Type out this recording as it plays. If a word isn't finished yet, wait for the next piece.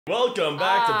Welcome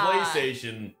back to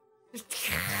PlayStation.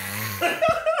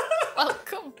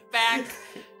 Welcome back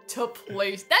to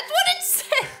place. That's what it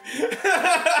said.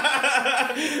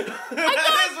 I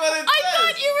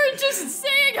thought you were just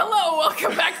saying hello.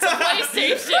 Welcome back to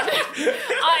PlayStation.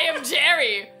 I am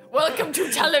Jerry. Welcome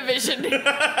to television. You are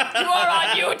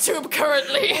on YouTube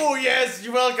currently. Oh yes,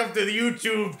 welcome to the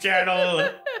YouTube channel.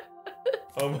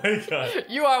 Oh my god.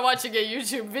 You are watching a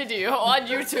YouTube video on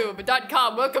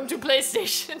youtube.com. Welcome to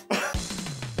PlayStation.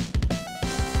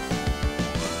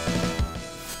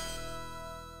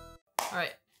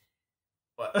 Alright.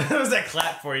 What was that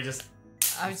clap for? You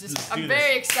I'm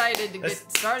very excited to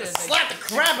get started. Slap the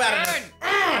crap out of it.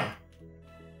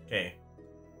 Okay.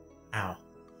 Ow.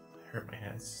 I hurt my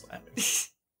hands slapping.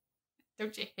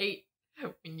 Don't you hate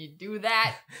when you do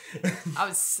that? I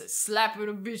was slapping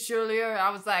a bitch earlier. I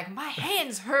was like, my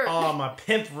hands hurt. Oh, my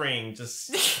pimp ring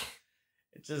it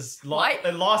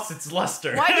lost its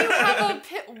luster. Why do you have a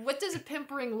pimp? What does a pimp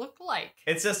ring look like?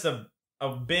 It's just a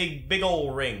big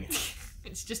old ring.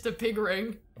 It's just a big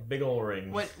ring. A big old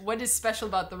ring. What is special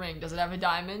about the ring? Does it have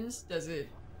diamonds? Is it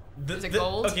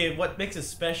gold? Okay, what makes it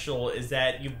special is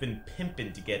that you've been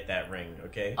pimping to get that ring,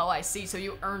 okay? Oh, I see. So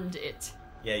you earned it.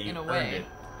 Yeah, you earned it.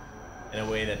 In a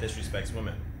way that disrespects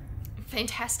women.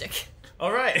 Fantastic.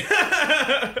 All right.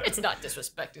 It's not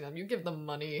disrespecting them. You give them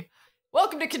money.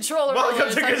 Welcome to Controller Rollers.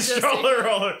 Welcome to Controller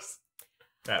Rollers.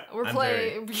 We're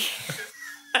playing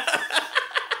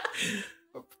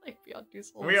Beyond Two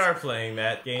Souls. We are playing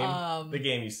that game. The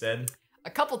game you said. A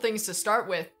couple things to start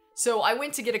with. So I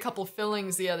went to get a couple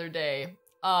fillings the other day,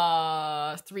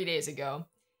 3 days ago,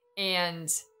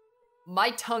 and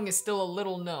my tongue is still a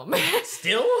little numb.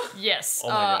 Still? Yes. Oh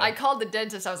my God. I called the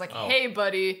dentist. I was like, hey,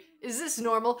 buddy, is this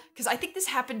normal? Because I think this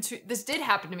did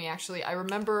happen to me, actually. I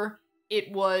remember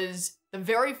it was the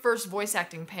very first voice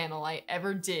acting panel I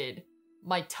ever did.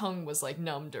 My tongue was, like,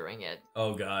 numb during it.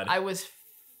 Oh, God. I was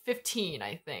 15,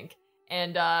 I think.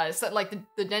 And, so, like,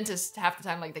 the dentist, half the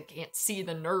time, like, they can't see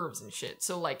the nerves and shit.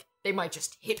 So, like, they might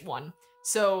just hit one.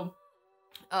 So,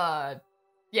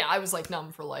 yeah, I was, like,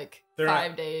 numb for, like,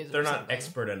 5 days or They're something. not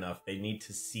expert enough. They need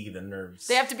to see the nerves.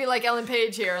 They have to be like Ellen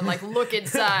Page here and, like, look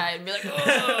inside and be like,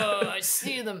 oh, I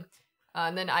see them.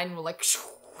 And then I will, like,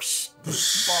 balls.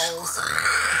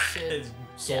 Shit. His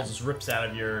soul just rips out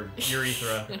of your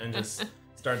urethra and just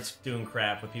starts doing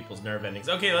crap with people's nerve endings.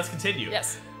 Okay, let's continue.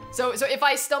 Yes. So if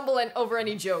I stumble over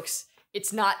any jokes,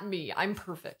 it's not me. I'm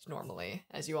perfect normally,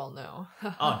 as you all know.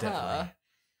 Oh, definitely.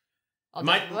 I'll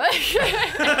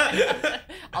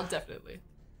definitely.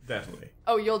 Definitely.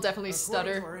 Oh, you'll definitely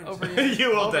stutter over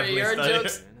your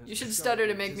jokes. You should stutter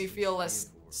to make me feel less.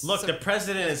 Look, the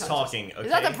president is talking. Okay? Is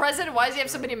that the president? Why does he have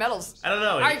so many medals? I don't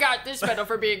know. I got this medal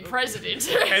for being president.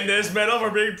 And this medal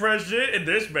for being president, and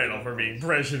this medal for being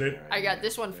president. I got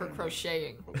this one for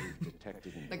crocheting.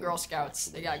 The Girl Scouts,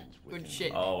 they got good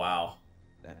shit. Oh wow.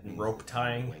 Rope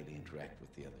tying.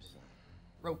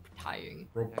 Rope tying.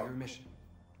 Rope.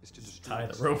 Just tie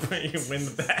the rope and you win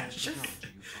the badge.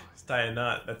 Just tie a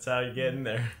knot. That's how you get in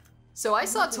there. So I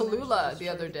saw Tallulah the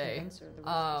other day.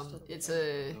 It's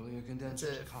a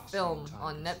film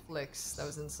on Netflix that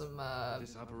was in some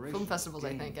film festivals,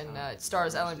 I think, and it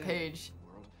stars Ellen Page.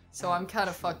 So I'm kind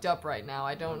of fucked up right now.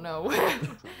 I don't know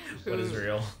what is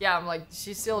real. Yeah, I'm like,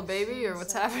 she's still a baby or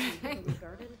what's happening?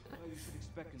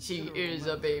 She is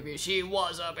a baby. She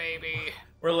was a baby.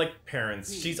 We're like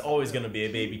parents. She's always gonna be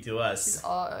a baby to us. She's,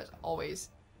 always.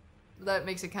 That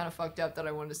makes it kind of fucked up that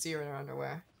I wanted to see her in her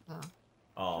underwear.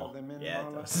 Oh, yeah,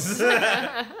 it does.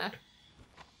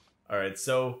 Alright,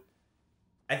 so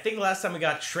I think last time we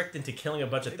got tricked into killing a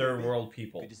bunch of third world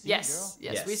people. Yes.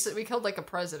 We killed like a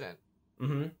president.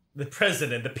 Mm-hmm. The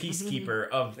president, the peacekeeper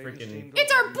of freaking...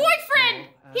 It's our boyfriend!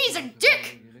 He's a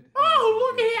dick! Oh,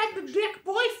 look at the dick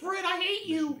boyfriend, I hate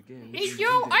you! Hate you?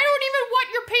 I don't even want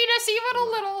your penis even a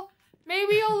little.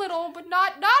 Maybe a little, but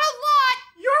not a lot!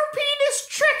 Your penis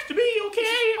tricked me, okay?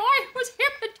 I was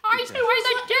hypnotized by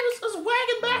the dick! It was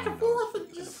wagging back and forth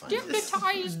and just...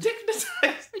 Hypnotized.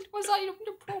 It was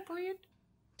inappropriate.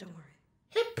 Don't worry.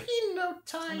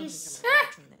 Hypnotized.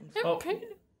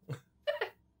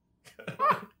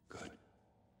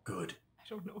 Good. I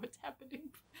don't know what's happening.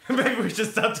 Maybe we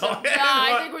should stop talking. Nah,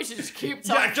 I think we should just keep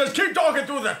talking. Yeah, just keep talking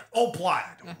through the whole plot.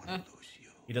 I don't want to lose you.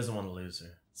 He doesn't want to lose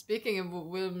her. Speaking of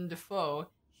Willem Dafoe,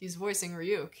 he's voicing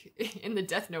Ryuk in the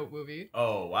Death Note movie.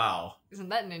 Oh, wow. Isn't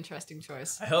that an interesting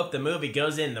choice? I hope the movie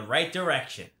goes in the right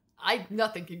direction.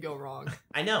 Nothing can go wrong.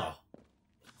 I know.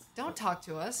 Don't talk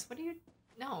to us. What do you...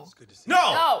 No. It's good to see you.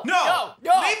 No!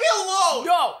 Leave me alone!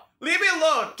 No! Leave me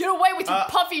alone! Get away with your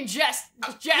puffy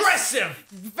aggressive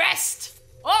vest!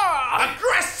 Ah!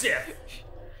 Aggressive!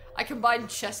 combined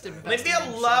chest and Leave me chest.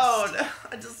 alone.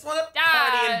 I just want to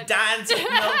party and dance with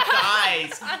no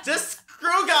guys. Just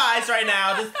screw guys right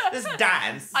now. Just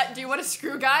dance. Do you want to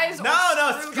screw guys? Or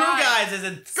No, screw guys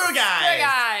isn't screw guys. Screw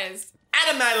guys.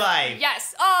 Out of my life.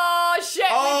 Yes. Oh shit.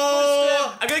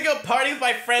 Oh, I'm gonna go party with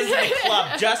my friends in a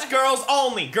club. Just girls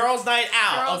only. Girls night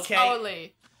out. Girls okay.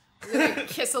 only. We're gonna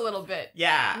kiss a little bit.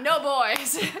 Yeah. No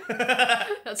boys.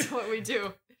 That's what we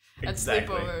do at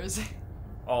Exactly. sleepovers.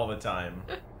 All the time.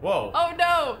 Whoa. Oh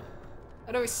no!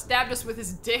 I know he stabbed us with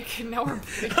his dick, and now we're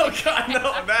bleeding. Oh god, no,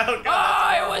 God.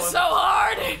 Oh, it was so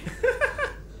hard!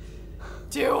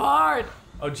 Too hard!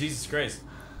 Oh, Jesus Christ.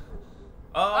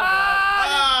 Oh,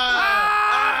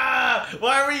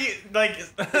 why were you, like,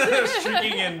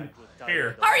 shrieking in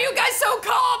fear? How are you guys so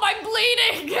calm? I'm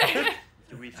bleeding!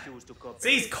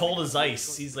 See, he's cold as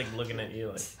ice. He's, like, looking at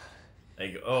you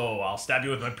like, oh, I'll stab you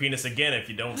with my penis again if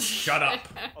you don't shut up.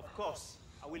 Of course,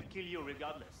 I will kill you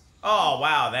regardless. Oh,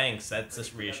 wow, thanks. That's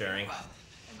just reassuring.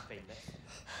 And painless.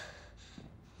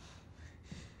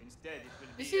 Instead, it will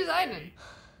be Just use Aiden.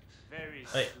 very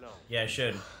Wait, slow yeah, I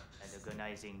should. and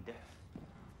agonizing death.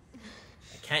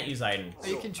 I can't use Aiden. Are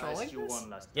you So, controlling I ask you this? one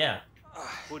last time. Yeah.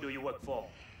 Who do you work for?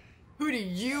 Who do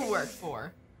you work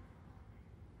for?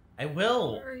 I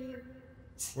will. Where are you?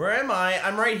 Where am I?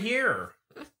 I'm right here.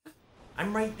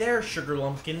 I'm right there, Sugar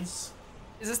Lumpkins.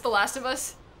 Is this The Last of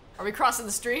Us? Are we crossing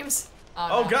the streams?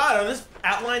 Oh no. god, are this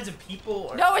outlines of people?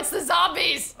 Or... No, it's the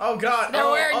zombies! Oh god. They're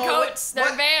oh, wearing oh, coats. What?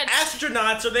 They're advanced.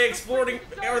 Astronauts? Are they exploring?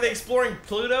 Are they exploring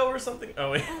Pluto or something?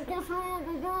 Oh wait.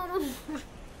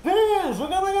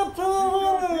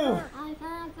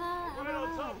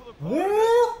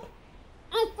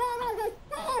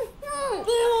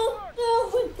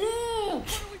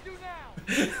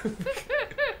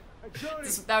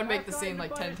 That would make the scene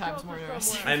like 10 times more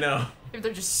interesting. I know. If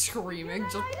they're just screaming.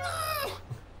 Just...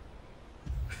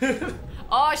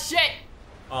 Oh shit!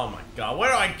 Oh my god,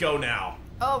 where do I go now?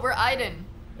 Oh, we're Aiden.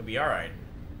 It'll be alright.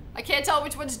 I can't tell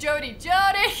which one's Jody.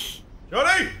 Jody!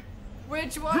 Jody!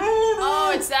 Which one?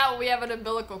 Oh, it's that one. We have an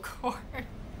umbilical cord.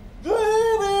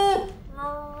 Oh.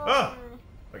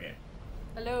 Okay.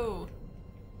 Hello.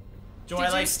 Do Did I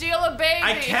you like? steal a baby?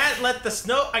 I can't let the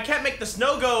snow. I can't make the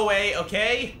snow go away.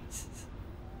 Okay.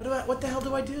 What the hell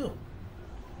do I do?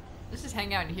 Let's just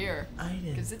hang out in here.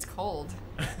 Aiden. Because it's cold.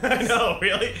 I know,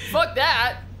 really. Fuck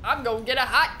that! I'm gonna get a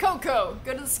hot cocoa.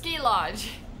 Go to the ski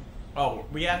lodge. Oh,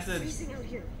 we have to. Freezing out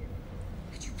here.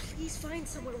 Could you please find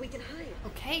somewhere we can hide?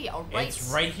 Okay, alright. It's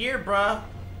right here, bruh.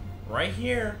 Right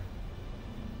here.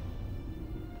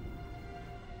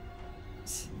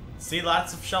 See,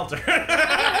 lots of shelter.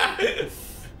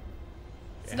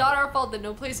 It's not our fault that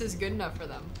no place is good enough for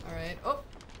them. Alright. Oh.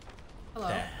 Hello.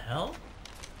 The hell?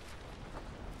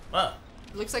 What?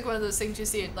 It looks like one of those things you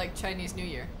see at like Chinese New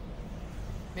Year.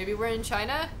 Maybe we're in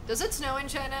China? Does it snow in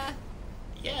China?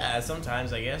 Yeah,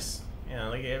 sometimes I guess. Yeah,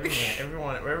 like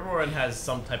everyone has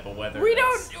some type of weather. We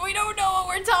that's- don't know what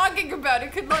we're talking about.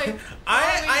 It could like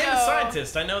I am a know.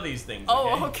 scientist. I know these things.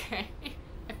 Oh, okay. okay.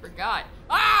 I forgot.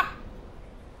 Ah!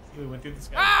 We went through the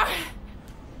sky. Ah!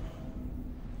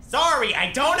 Sorry,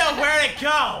 I don't know where to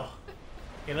go.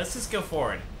 Okay, let's just go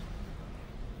forward.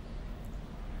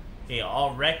 Okay,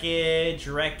 all wreckage,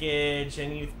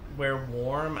 anywhere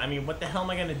warm. I mean, what the hell am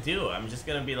I gonna do? I'm just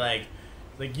gonna be like,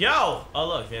 yo! Oh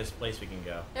look, there's a place we can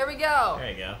go. There we go. There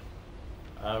you go.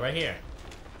 Right here.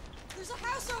 There's a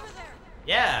house over there.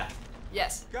 Yeah.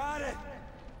 Yes. Got it.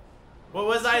 What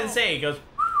was I to say? He goes,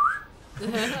 over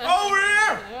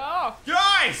here! Oh.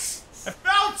 Guys! I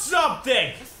found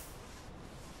something!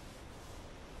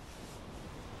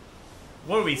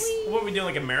 What are we doing,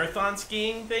 like a marathon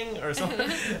skiing thing or something?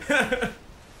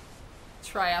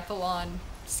 Triathlon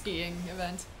skiing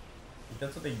event.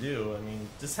 That's what they do. I mean,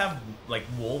 just have like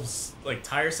wolves, like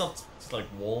tie yourself to like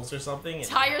wolves or something. And...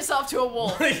 Tie yourself to a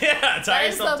wolf. Yeah, tie That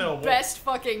is yourself the to a wolf. best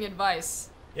fucking advice.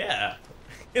 Yeah.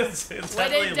 It's When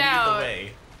definitely in lead doubt. the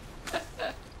way.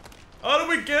 How do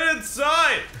we get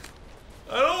inside?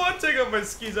 I don't want to take off my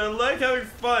skis. I like having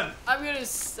fun. I'm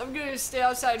gonna stay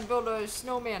outside and build a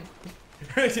snowman.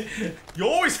 You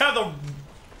always have the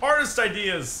hardest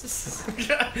ideas.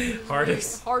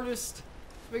 Hardest. Hardest.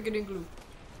 Make an igloo.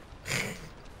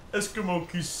 Eskimo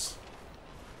kiss.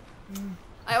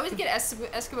 I always get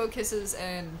Eskimo kisses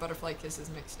and butterfly kisses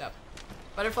mixed up.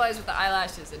 Butterflies with the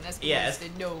eyelashes and Eskimos Yeah, the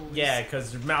nose. Yeah,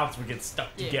 because their mouths would get stuck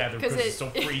Yeah, together 'cause because it's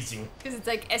so it- freezing. Because it's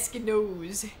like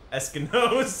Eskimos.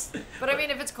 Eskimos. But I mean,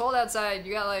 if it's cold outside,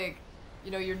 you got like,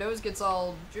 you know, your nose gets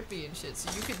all drippy and shit, so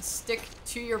you could stick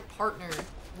to your partner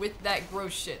with that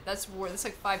gross shit. That's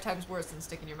like 5 times worse than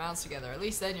sticking your mouths together. At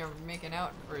least then you're making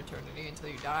out for eternity until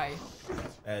you die.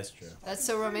 That's true. That's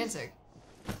so romantic.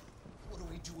 What are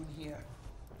we doing here?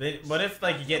 What if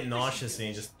like you get nauseous and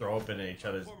you just throw up in each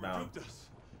other's mouth?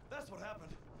 That's what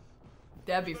happened.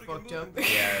 That'd be fucked up. Yeah,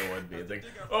 it would be. It's like,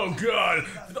 oh god,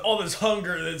 all this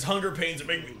hunger pains that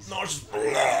make me nauseous.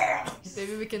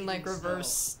 Maybe we can like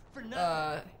reverse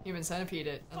human centipede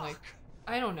it and like,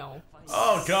 I don't know.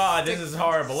 Oh god, this is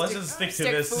horrible. Let's just stick to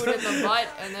this. Stick food in the butt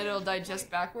and then it'll digest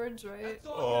backwards, right?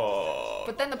 Oh.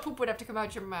 But then the poop would have to come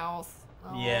out your mouth.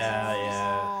 Oh.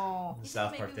 Yeah.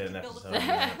 South Park did an episode.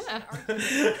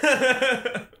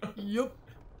 Yup.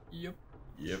 Yep.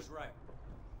 He's right.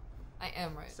 I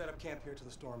am right. Set up camp here till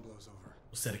the storm blows over.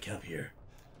 We'll set a camp here.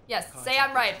 Yes, say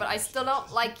I'm right, but I still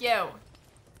don't like you.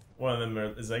 One of them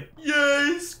is like,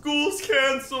 yay, school's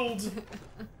cancelled.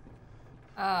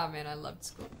 Ah, man, I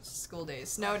loved school days.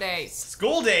 Snow days.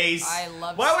 School days? I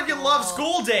love Why would you love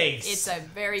school days? It's a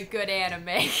very good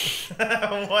anime.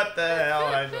 What the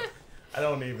hell? I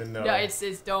don't even know. No, it's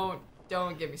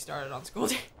don't get me started on school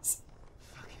days.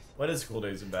 What is school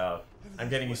days about? I'm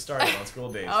getting you started on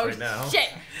school days Oh right now. shit!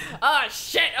 Oh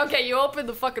shit! Okay, you opened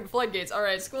the fucking floodgates. All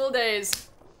right, school days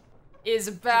is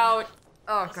about.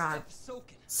 Oh god.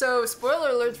 So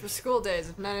spoiler alerts for school days.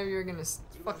 If none of you are gonna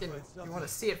fucking you want to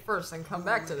see it first, then come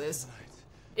back to this.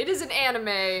 It is an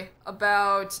anime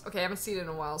about. Okay, I haven't seen it in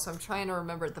a while, so I'm trying to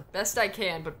remember it the best I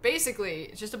can. But basically,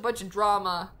 it's just a bunch of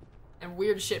drama and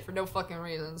weird shit for no fucking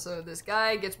reason. So this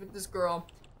guy gets with this girl.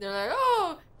 They're like,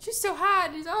 oh, she's so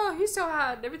hot. He's so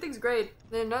hot. Everything's great.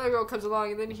 Then another girl comes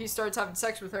along, and then he starts having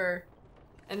sex with her.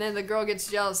 And then the girl gets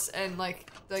jealous and, like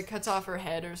cuts off her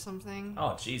head or something.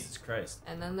 Oh, Jesus Christ.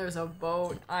 And then there's a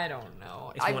boat. I don't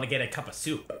know. I want to get a cup of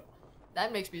soup.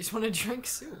 That makes me just want to drink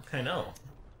soup. I know.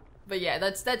 But yeah,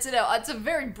 that's it. It's a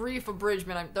very brief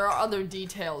abridgment. There are other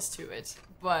details to it,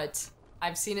 but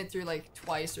I've seen it through like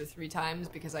twice or 3 times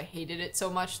because I hated it so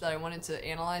much that I wanted to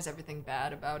analyze everything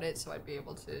bad about it so I'd be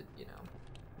able to, you know,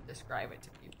 describe it to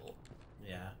people.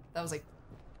 Yeah. That was like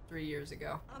 3 years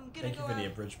ago. Thank you for the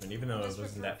abridgment, even though it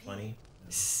wasn't that funny.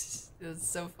 It was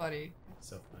so funny.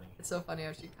 So funny. It's so funny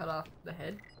how she cut off the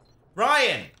head.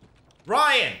 Ryan!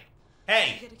 Ryan!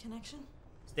 Hey! Get a connection?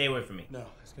 Stay away from me. No,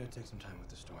 it's gonna take some time with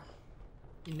the storm.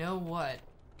 You know what?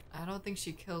 I don't think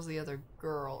she kills the other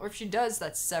girl. Or if she does,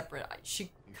 that's separate. She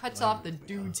cuts off the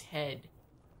dude's head.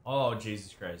 Oh,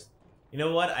 Jesus Christ. You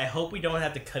know what? I hope we don't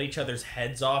have to cut each other's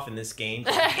heads off in this game,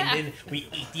 and then we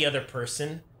eat the other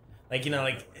person. Like, you know,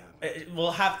 like,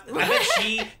 we'll have... I bet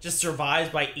she just survives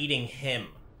by eating him.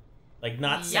 Like,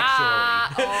 not sexually.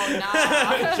 Oh,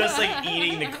 no. Just, like,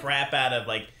 eating the crap out of,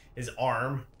 like, his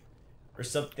arm. Or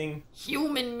something.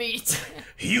 Human meat.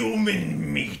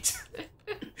 Human meat.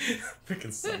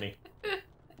 Freaking sunny.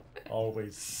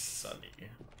 Always sunny.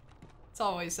 It's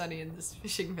always sunny in this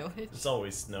fishing village. It's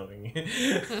always snowing.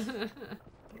 Oh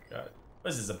god.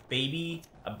 What is this, a baby?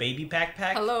 A baby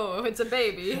backpack? Hello, it's a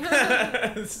baby.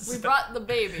 We brought the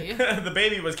baby. The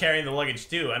baby was carrying the luggage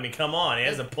too. I mean, come on, he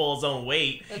has to pull his own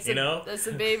weight, you know? That's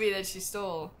the baby that she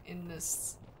stole in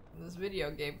this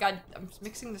video game. God, I'm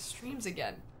mixing the streams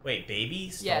again. Wait,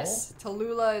 baby stole? Yes,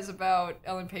 Tallulah is about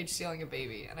Ellen Page stealing a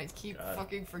baby, and I keep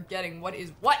fucking forgetting what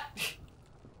is what.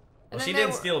 Well, she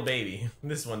didn't steal a baby.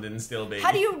 This one didn't steal a baby.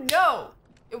 How do you know?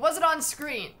 It wasn't on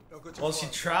screen. Well, she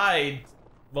tried.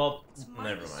 Well,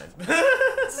 never mind. I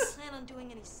don't plan on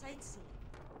doing any sightseeing.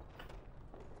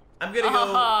 I'm gonna go.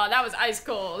 Oh, that was ice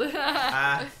cold.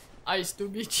 Ah. Ice to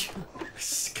meet you.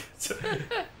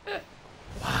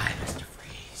 Why, Mr.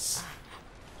 Freeze?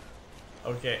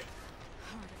 Okay.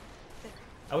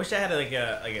 I wish I had like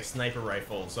a sniper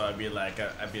rifle, so I'd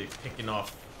be picking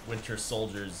off winter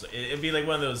soldiers. It'd be like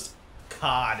one of those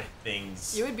COD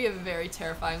things. You would be a very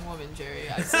terrifying woman, Jerry.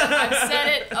 I've said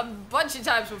it a bunch of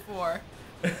times before.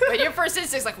 But your first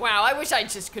instinct's like, wow, I wish I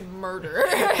just could murder.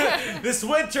 This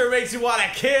winter makes you want to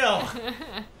kill.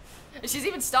 And she's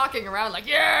even stalking around like,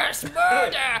 yes,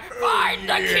 murder! Find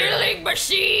the killing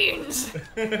machines!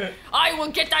 I will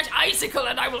get that icicle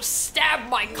and I will stab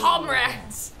my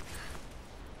comrades!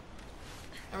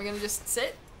 Are we gonna just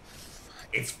sit?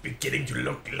 It's beginning to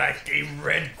look like a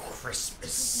red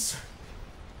Christmas.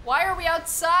 Why are we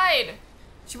outside?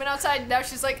 She went outside, now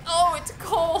she's like, oh, it's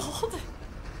cold.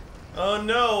 Oh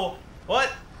no.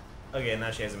 What? Okay,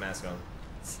 now she has a mask on.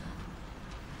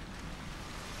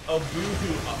 Oh,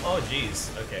 boo-hoo. Oh, jeez.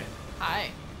 Okay.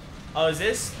 Hi. Oh, is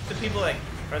this the people that...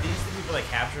 Are these the people that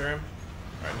capture him?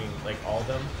 Or, I mean, like, all of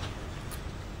them?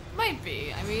 Might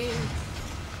be. I mean,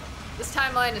 this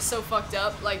timeline is so fucked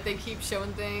up. Like, they keep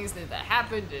showing things that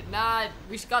happened, did not.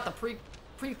 We got the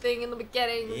concrete thing in the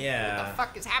beginning. Yeah. What the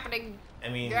fuck is happening? I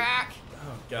mean, Yuck.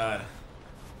 oh god.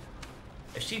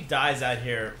 If she dies out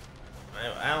here,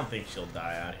 I don't think she'll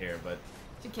die out here, but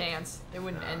She can't. It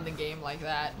wouldn't end the game like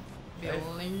that. Be a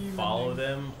lame follow ending.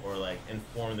 them or like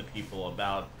inform the people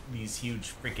about these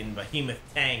huge freaking behemoth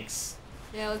tanks.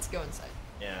 Yeah, let's go inside.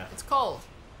 Yeah. It's cold.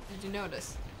 Did you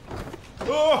notice?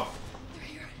 Oh! They're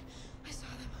here. I saw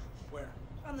them Where?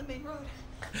 on the main road.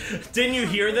 Didn't you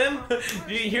hear them? Did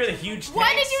you hear the huge tanks?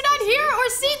 Why did you not hear or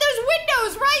see? There's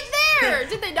windows right there!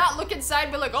 Did they not look inside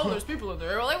and be like, oh, there's people in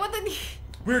there? Like, what the...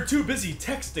 We're too busy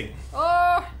texting.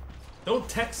 Oh, Don't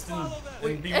text and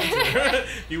be winter,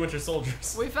 be winter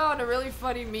soldiers. we found a really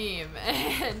funny meme,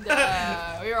 and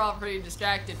we were all pretty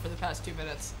distracted for the past 2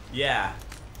 minutes. Yeah.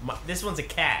 This one's a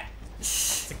cat.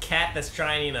 It's a cat that's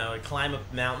trying, you know, to climb up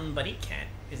a mountain, but he can't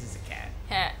because it's a cat.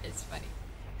 Ha, it's funny.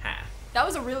 Ha. That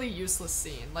was a really useless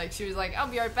scene. Like, she was like, I'll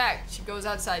be right back. She goes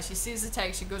outside, she sees the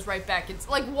tank, she goes right back. It's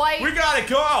like, why... We gotta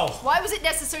go! Why was it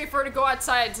necessary for her to go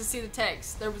outside to see the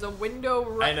tanks? There was a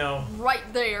window I know. right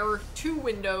there, 2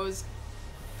 windows.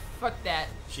 Fuck that.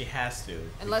 She has to.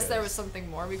 Unless there was because- something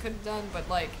more we could have done, but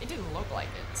like, it didn't look like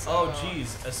it. So. Oh,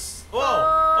 jeez. Whoa!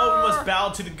 Oh, we must bow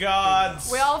to the gods.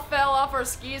 We all fell off our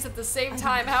skis at the same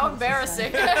time. How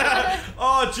embarrassing.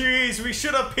 Oh, jeez. We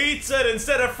should have pizzaed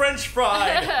instead of French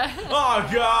fried. Oh,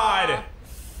 God.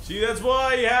 See, that's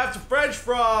why you have to French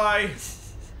fry.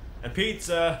 And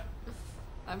pizza.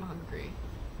 I'm hungry.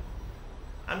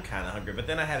 I'm kind of hungry, but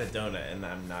then I had a donut, and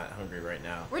I'm not hungry right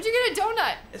now. Where'd you get a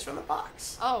donut? It's from the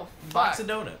box. Oh, Box fuck. of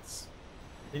donuts.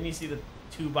 Didn't you see the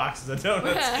 2 boxes of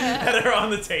donuts that are on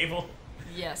the table?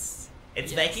 Yes.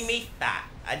 It's Yes. making me fat.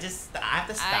 I have to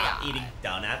stop got eating it.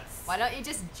 donuts. Why don't you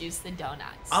just juice the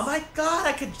donuts? Oh my god,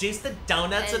 I could juice the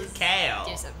donuts with Just kale.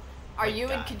 Juice them. Are My you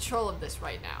in God. control of this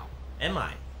right now? Am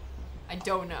I? I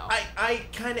don't know. I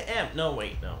kind of am. No,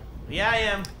 wait, no. Yeah, I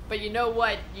am. But you know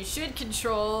what? You should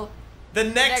control The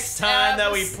next time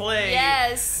that we episode. play.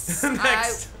 Yes.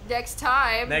 Next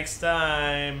time. Next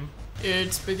time.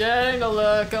 It's beginning to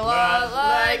look a lot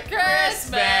like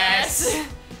Christmas.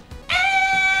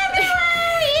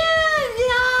 Everywhere you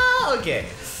go. Okay.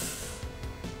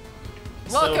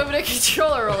 Welcome to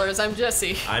Controller Rollers. I'm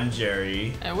Jessi, I'm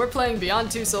Jerry. and we're playing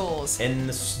Beyond Two Souls. In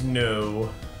the snow.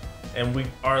 And we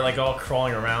are like all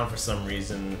crawling around for some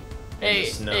reason. In the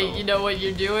snow. Hey, you know what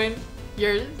you're doing?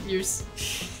 You're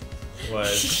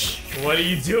What are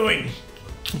you doing?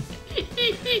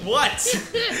 What?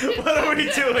 What are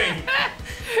we doing?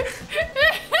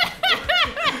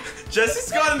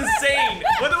 Jessi's gone insane.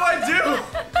 What do I do?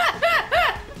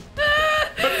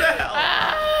 What the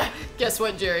hell? Guess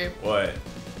what, Jerry? What?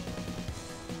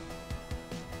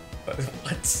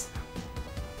 What?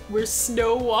 We're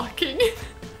snow walking.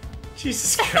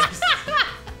 Jesus Christ.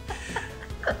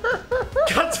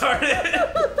 God darn it.